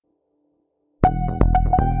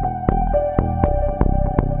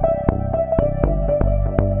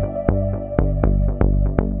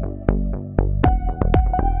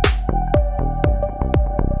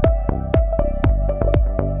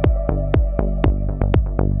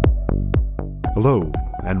Hello,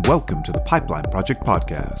 and welcome to the Pipeline Project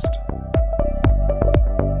Podcast.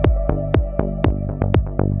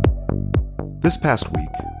 This past week,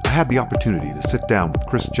 I had the opportunity to sit down with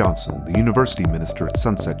Chris Johnson, the university minister at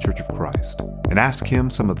Sunset Church of Christ, and ask him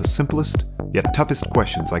some of the simplest, yet toughest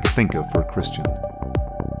questions I could think of for a Christian.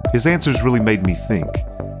 His answers really made me think,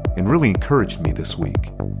 and really encouraged me this week,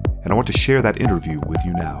 and I want to share that interview with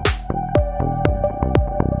you now.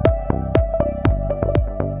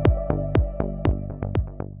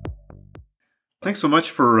 Thanks so much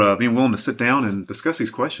for being willing to sit down and discuss these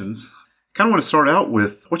questions. Kind of want to start out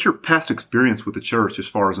with, what's your past experience with the church as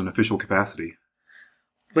far as an official capacity?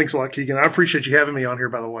 Thanks a lot, Keegan. I appreciate you having me on here,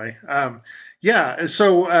 by the way.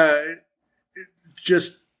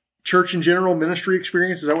 Just church in general, ministry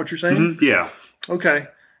experience, is that what you're saying? Mm-hmm. Yeah. Okay.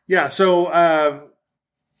 Yeah, so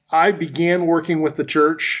I began working with the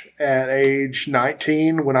church at age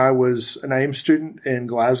 19 when I was an AIM student in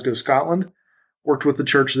Glasgow, Scotland. Worked with the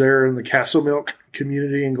church there in the Castlemilk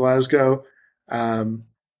community in Glasgow.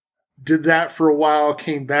 Did that for a while,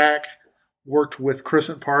 came back, worked with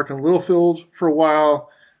Crescent Park in Littlefield for a while,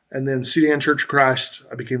 and then Sudan Church of Christ,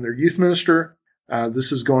 I became their youth minister.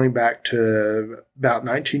 This is going back to about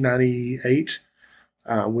 1998.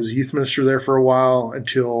 Was a youth minister there for a while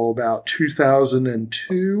until about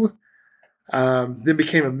 2002. Then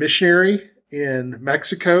became a missionary in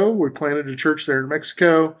Mexico. We planted a church there in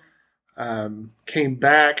Mexico. Came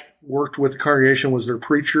back, worked with the congregation, was their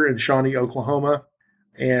preacher in Shawnee, Oklahoma.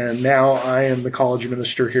 And now I am the college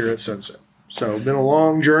minister here at Sunset. So been a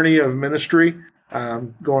long journey of ministry,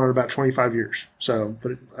 going on about 25 years. So,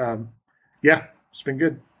 it's been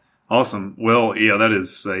good. Awesome. Well, yeah, that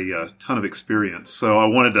is a ton of experience. So I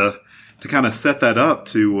wanted to kind of set that up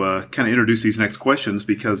to kind of introduce these next questions,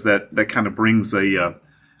 because that kind of brings a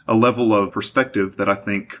level of perspective that I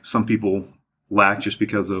think some people lack just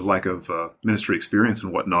because of lack of ministry experience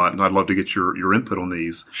and whatnot. And I'd love to get your input on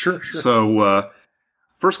these. Sure. So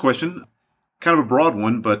first question, kind of a broad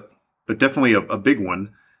one, but definitely a big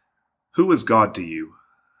one. Who is God to you?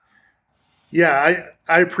 Yeah,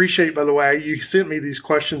 I appreciate, by the way, you sent me these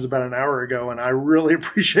questions about an hour ago, and I really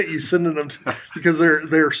appreciate you sending them because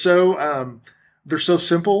they're so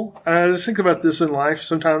simple. I just think about this in life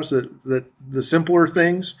sometimes, that the simpler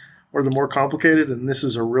things are the more complicated, and this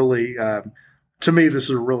is a really, to me, this is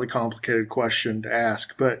a really complicated question to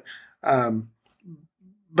ask. But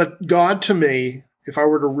God to me, if I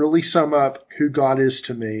were to really sum up who God is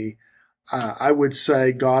to me, I would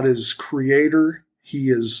say God is creator. He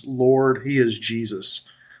is Lord. He is Jesus.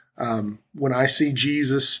 When I see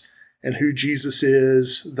Jesus and who Jesus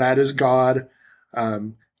is, that is God.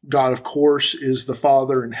 God, of course, is the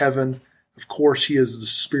Father in heaven. Of course, he is the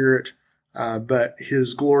Spirit, but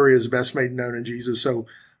his glory is best made known in Jesus.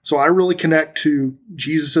 So I really connect to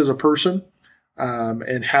Jesus as a person,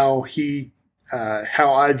 and how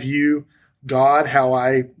I view God, how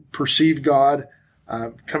I perceive God,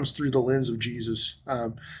 comes through the lens of Jesus.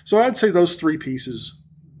 So I'd say those three pieces: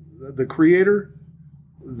 the Creator,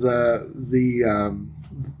 the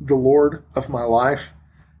Lord of my life,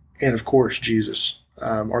 and of course Jesus,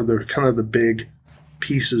 are the kind of the big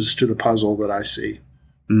pieces to the puzzle that I see.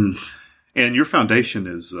 Mm. And your foundation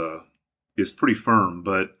is pretty firm,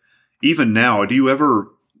 but even now, do you ever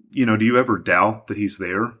doubt that he's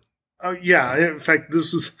there? Oh yeah. In fact,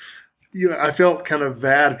 this is, I felt kind of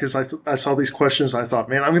bad because I saw these questions. I thought,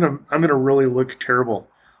 man, I'm gonna really look terrible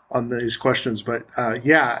on these questions. But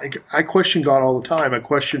I question God all the time. I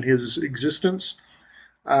question his existence.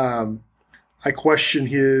 I question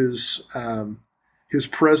his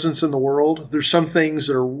presence in the world. There's some things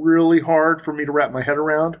that are really hard for me to wrap my head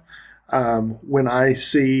around. When I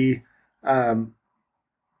see,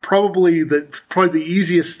 probably the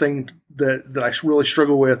easiest thing that I really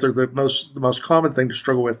struggle with, or the most common thing to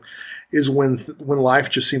struggle with, is when life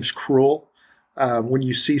just seems cruel. When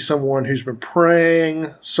you see someone who's been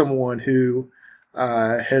praying, someone who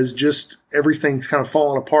has just everything's kind of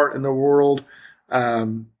fallen apart in the world.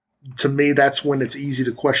 To me, that's when it's easy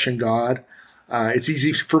to question God. It's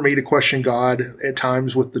easy for me to question God at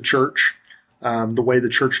times with the church, the way the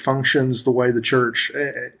church functions, the way the church.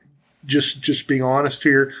 Just being honest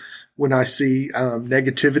here, when I see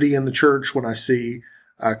negativity in the church, when I see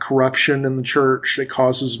corruption in the church, it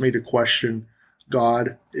causes me to question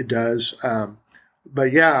God. It does.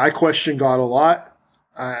 But yeah, I question God a lot.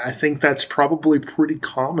 I think that's probably pretty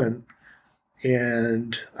common.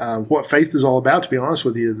 And what faith is all about, to be honest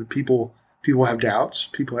with you, the people have doubts,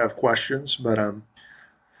 people have questions, but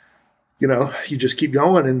you just keep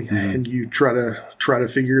going and you try to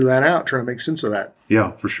figure that out, try to make sense of that.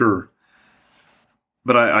 Yeah, for sure.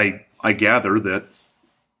 But I gather that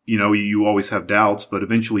you always have doubts, but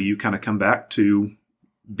eventually you kind of come back to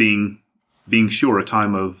being sure, a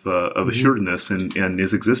time of assuredness in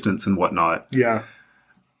his existence and whatnot. Yeah.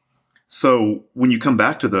 So when you come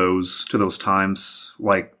back to those times,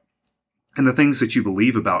 like, and the things that you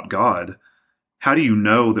believe about God, how do you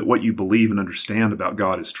know that what you believe and understand about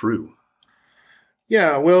God is true?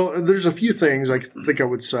 Yeah, well, there's a few things I think I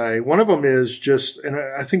would say. One of them is just, and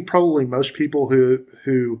I think probably most people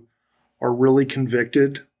who are really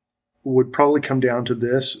convicted would probably come down to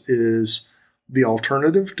this, is the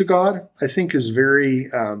alternative to God, I think, is very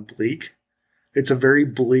bleak. It's a very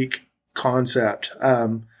bleak concept.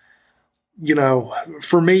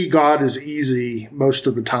 For me, God is easy most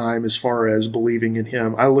of the time as far as believing in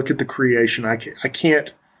him. I look at the creation. I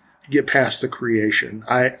can't get past the creation.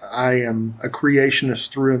 I am a creationist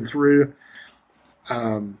through and through.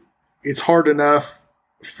 It's hard enough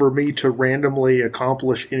for me to randomly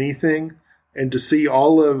accomplish anything and to see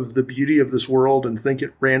all of the beauty of this world and think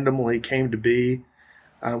it randomly came to be.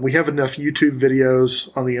 We have enough YouTube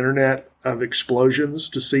videos on the internet of explosions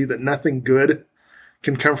to see that nothing good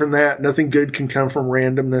can come from that. Nothing good can come from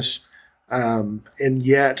randomness. And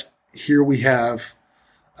yet here we have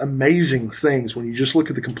amazing things. When you just look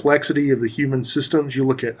at the complexity of the human systems, you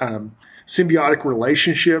look at symbiotic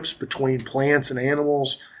relationships between plants and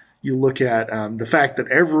animals. You look at the fact that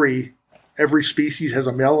every species has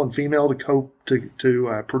a male and female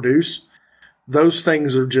to produce. Those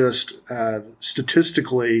things are just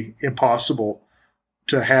statistically impossible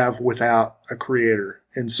to have without a creator.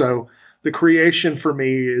 And so the creation for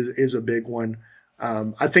me is a big one.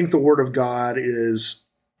 I think the Word of God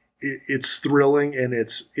it's thrilling, and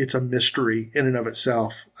it's a mystery in and of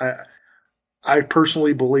itself. I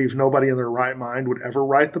personally believe nobody in their right mind would ever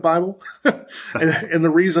write the Bible. and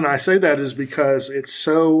the reason I say that is because it's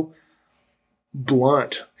so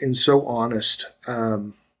blunt and so honest.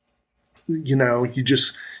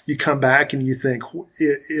 You come back and you think,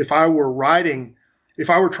 if I were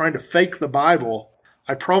trying to fake the Bible,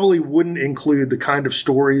 I probably wouldn't include the kind of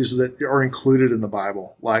stories that are included in the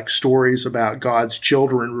Bible, like stories about God's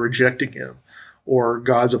children rejecting him or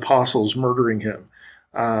God's apostles murdering him.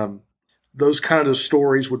 Those kind of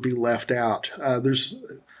stories would be left out.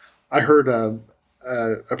 I heard a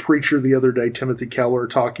preacher the other day, Timothy Keller,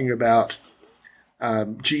 talking about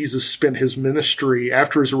Jesus spent his ministry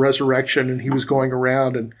after his resurrection, and he was going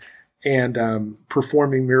around and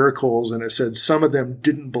performing miracles, and it said some of them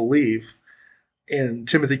didn't believe. And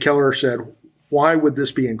Timothy Keller said, why would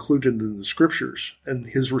this be included in the scriptures? And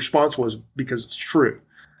his response was, because it's true.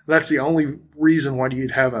 That's the only reason why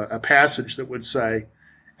you'd have a passage that would say,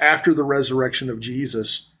 after the resurrection of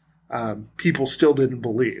Jesus, people still didn't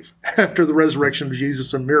believe. After the resurrection of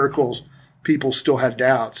Jesus and miracles, people still had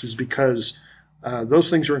doubts, is because those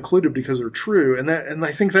things are included because they're true. And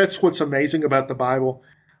I think that's what's amazing about the Bible.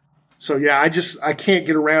 So yeah, I can't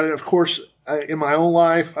get around it. Of course, in my own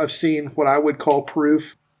life, I've seen what I would call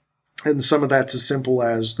proof. And some of that's as simple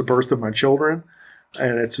as the birth of my children.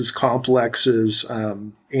 And it's as complex as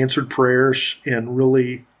answered prayers in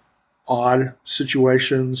really odd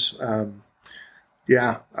situations. I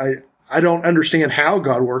don't understand how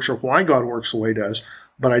God works or why God works the way he does,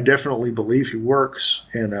 but I definitely believe he works.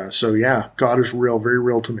 And God is real, very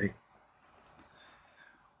real to me.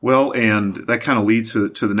 Well, and that kind of leads to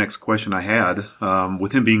the next question I had.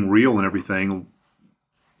 With him being real and everything,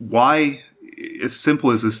 why, as simple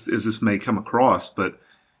as this may come across, but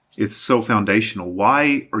it's so foundational,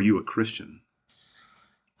 why are you a Christian?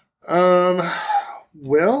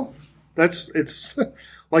 Well, it's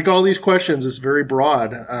like all these questions, it's very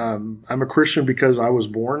broad. I'm a Christian because I was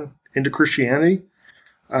born into Christianity.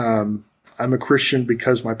 I'm a Christian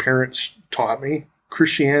because my parents taught me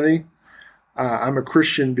Christianity. I'm a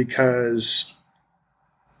Christian because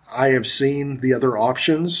I have seen the other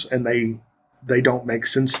options and they don't make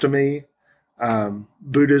sense to me.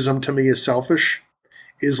 Buddhism to me is selfish.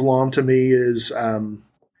 Islam to me is, I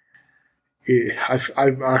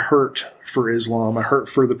hurt for Islam. I hurt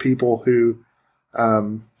for the people who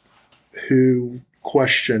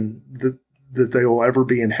question that they will ever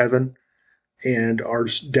be in heaven and are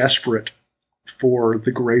desperate for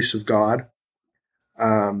the grace of God.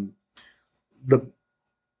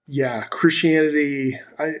 Christianity,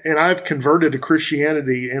 I've converted to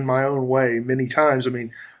Christianity in my own way many times. I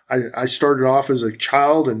mean, I started off as a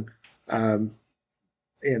child and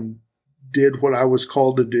did what I was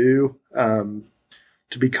called to do,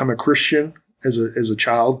 to become a Christian as a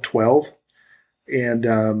child, 12,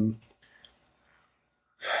 and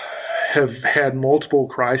have had multiple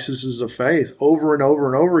crises of faith over and over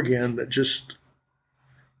and over again that just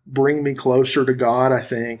bring me closer to God, I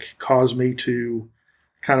think, cause me to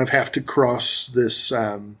kind of have to cross this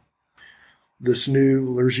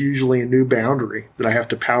there's usually a new boundary that I have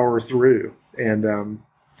to power through. And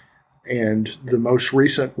the most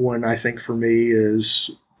recent one, I think, for me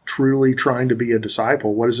is truly trying to be a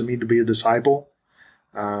disciple. What does it mean to be a disciple?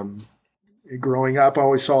 Growing up, I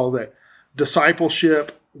always saw that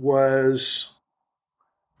discipleship was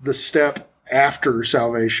the step after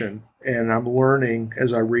salvation. And I'm learning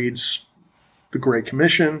as I read the Great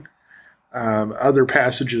Commission, other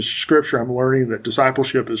passages of Scripture, I'm learning that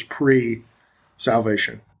discipleship is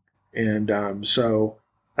pre-salvation. And so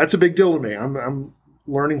that's a big deal to me. I'm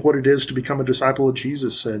learning what it is to become a disciple of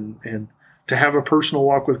Jesus and to have a personal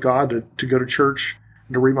walk with God, to go to church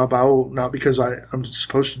and to read my Bible, not because I'm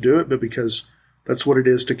supposed to do it, but because that's what it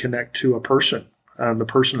is to connect to a person, the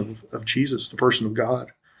person of Jesus, the person of God.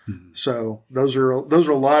 Mm-hmm. So those are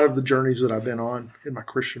a lot of the journeys that I've been on in my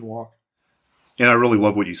Christian walk. And I really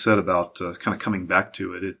love what you said about kind of coming back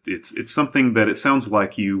to it. It's something that it sounds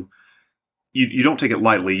like you don't take it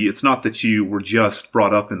lightly. It's not that you were just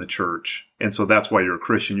brought up in the church, and so that's why you're a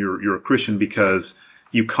Christian. You're a Christian because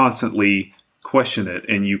you constantly question it,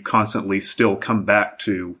 and you constantly still come back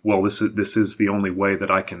to, well, this is the only way that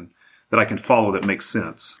I can follow that makes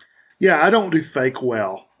sense. Yeah, I don't do fake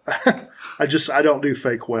well. I don't do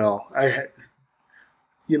fake well. I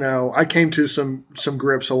came to some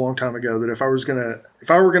grips a long time ago that if I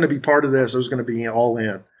were gonna be part of this, I was gonna be all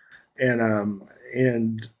in,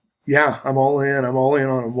 and yeah, I'm all in. I'm all in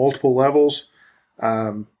on multiple levels.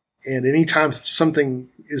 And anytime something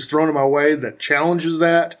is thrown in my way that challenges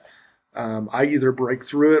that, I either break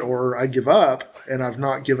through it or I give up, and I've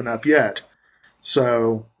not given up yet.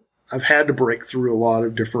 So I've had to break through a lot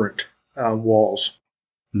of different walls.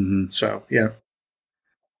 Mm-hmm. So, yeah.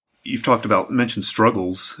 You've mentioned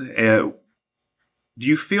struggles. Do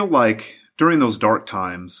you feel like during those dark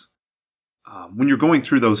times, when you're going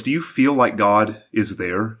through those, do you feel like God is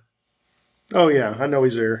there? Oh, yeah. I know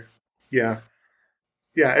He's there. Yeah.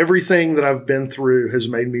 Yeah. Everything that I've been through has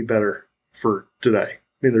made me better for today. I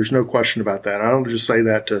mean, there's no question about that. I don't just say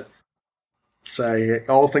that to say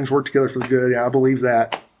all things work together for the good. Yeah, I believe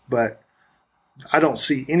that. But I don't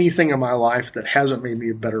see anything in my life that hasn't made me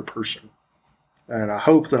a better person. And I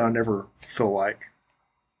hope that I never feel like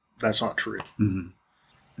that's not true. Mm-hmm.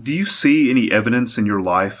 Do you see any evidence in your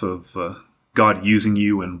life of God using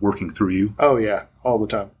you and working through you? Oh, yeah. All the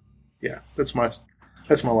time. Yeah. That's my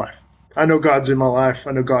life. I know God's in my life.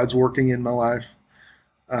 I know God's working in my life.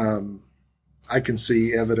 I can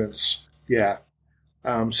see evidence. Yeah.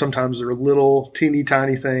 Sometimes there are little teeny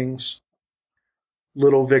tiny things,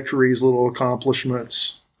 little victories, little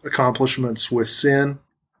accomplishments with sin,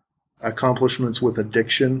 accomplishments with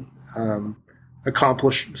addiction,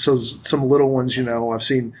 so some little ones, I've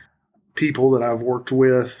seen people that I've worked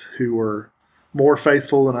with who are more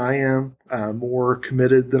faithful than I am, more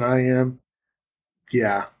committed than I am.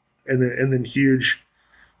 Yeah. And then huge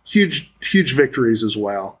victories as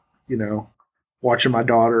well. Watching my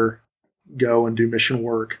daughter go and do mission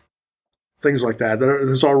work, things like that.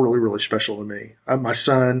 That's all really, really special to me. My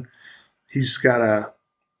son,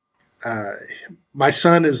 my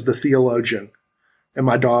son is the theologian and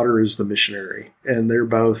my daughter is the missionary, and they're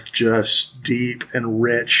both just deep and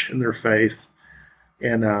rich in their faith.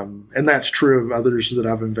 And that's true of others that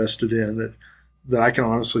I've invested in, that I can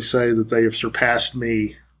honestly say that they have surpassed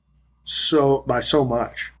me by so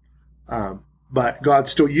much. But God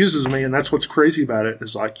still uses me, and that's what's crazy about it,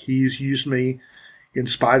 is like He's used me in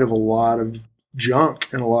spite of a lot of junk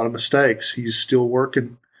and a lot of mistakes. He's still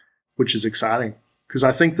working, which is exciting, because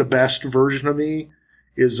I think the best version of me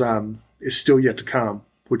is still yet to come,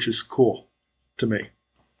 which is cool to me.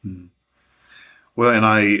 Hmm. Well, and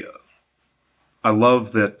I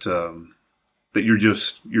love that you're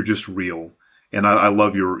just real. And I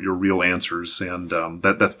love your real answers, and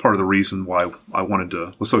that's part of the reason why I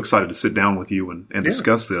was so excited to sit down with you and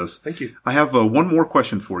discuss this. Thank you. I have one more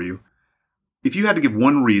question for you. If you had to give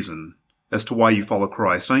one reason as to why you follow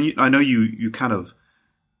Christ, I know you kind of,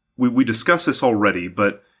 we discussed this already,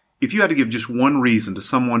 but if you had to give just one reason to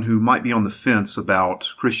someone who might be on the fence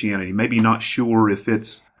about Christianity, maybe not sure if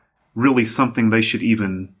it's really something they should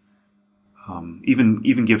even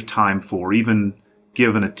give time for, even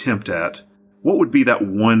give an attempt at, what would be that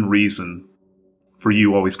one reason for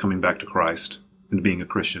you always coming back to Christ and being a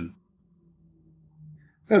Christian?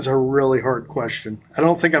 That's a really hard question. I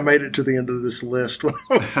don't think I made it to the end of this list when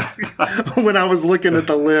I was looking at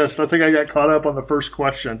the list. I think I got caught up on the first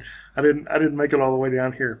question. I didn't make it all the way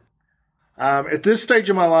down here. At this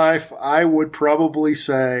stage of my life, I would probably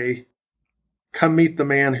say, come meet the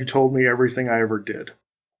man who told me everything I ever did.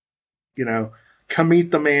 Come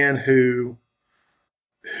meet the man who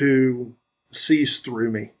who sees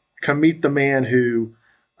through me. Come meet the man who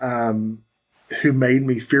made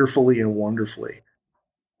me fearfully and wonderfully.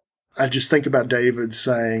 I just think about David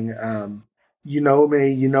saying, you know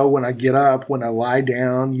me, you know when I get up, when I lie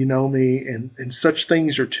down, you know me, and such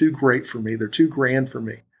things are too great for me. They're too grand for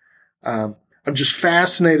me. I'm just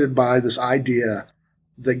fascinated by this idea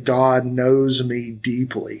that God knows me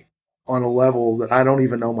deeply on a level that I don't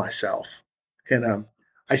even know myself. And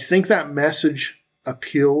I think that message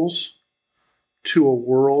appeals to a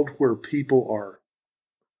world where people are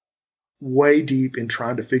way deep in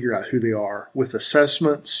trying to figure out who they are with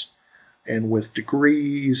assessments and with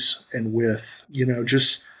degrees and with,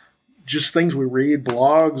 just things we read,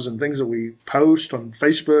 blogs and things that we post on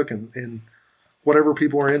Facebook and whatever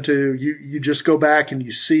people are into. You just go back and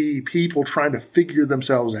you see people trying to figure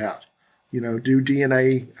themselves out, do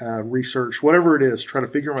DNA research, whatever it is, try to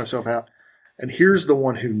figure myself out. And here's the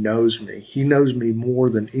one who knows me. He knows me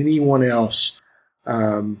more than anyone else.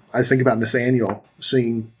 I think about Nathaniel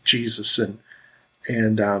seeing Jesus and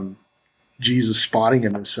Jesus spotting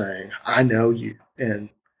him and saying, "I know you," and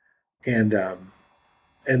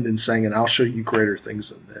then saying, "And I'll show you greater things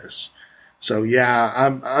than this." So yeah,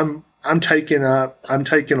 I'm taken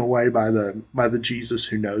away by the Jesus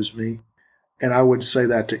who knows me, and I would say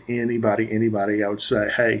that to anybody. I would say,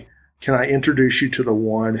 "Hey, can I introduce you to the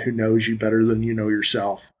one who knows you better than you know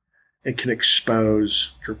yourself, and can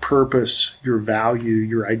expose your purpose, your value,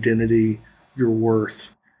 your identity, your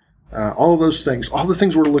worth." All of those things, all the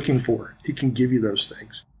things we're looking for, he can give you those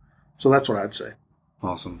things. So that's what I'd say.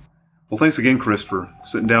 Awesome. Well, thanks again, Chris, for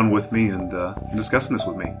sitting down with me and discussing this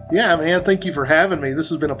with me. Yeah, man. Thank you for having me. This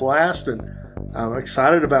has been a blast, and I'm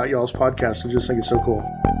excited about y'all's podcast. I just think it's so cool.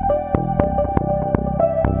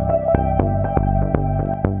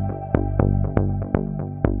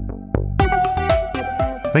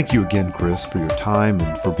 Thank you again, Chris, for your time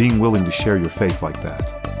and for being willing to share your faith like that.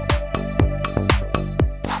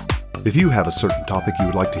 If you have a certain topic you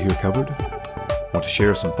would like to hear covered, want to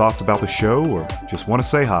share some thoughts about the show, or just want to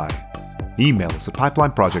say hi, email us at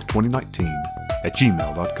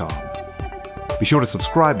pipelineproject2019@gmail.com. Be sure to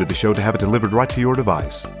subscribe to the show to have it delivered right to your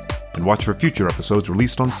device, and watch for future episodes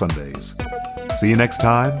released on Sundays. See you next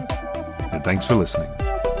time, and thanks for listening.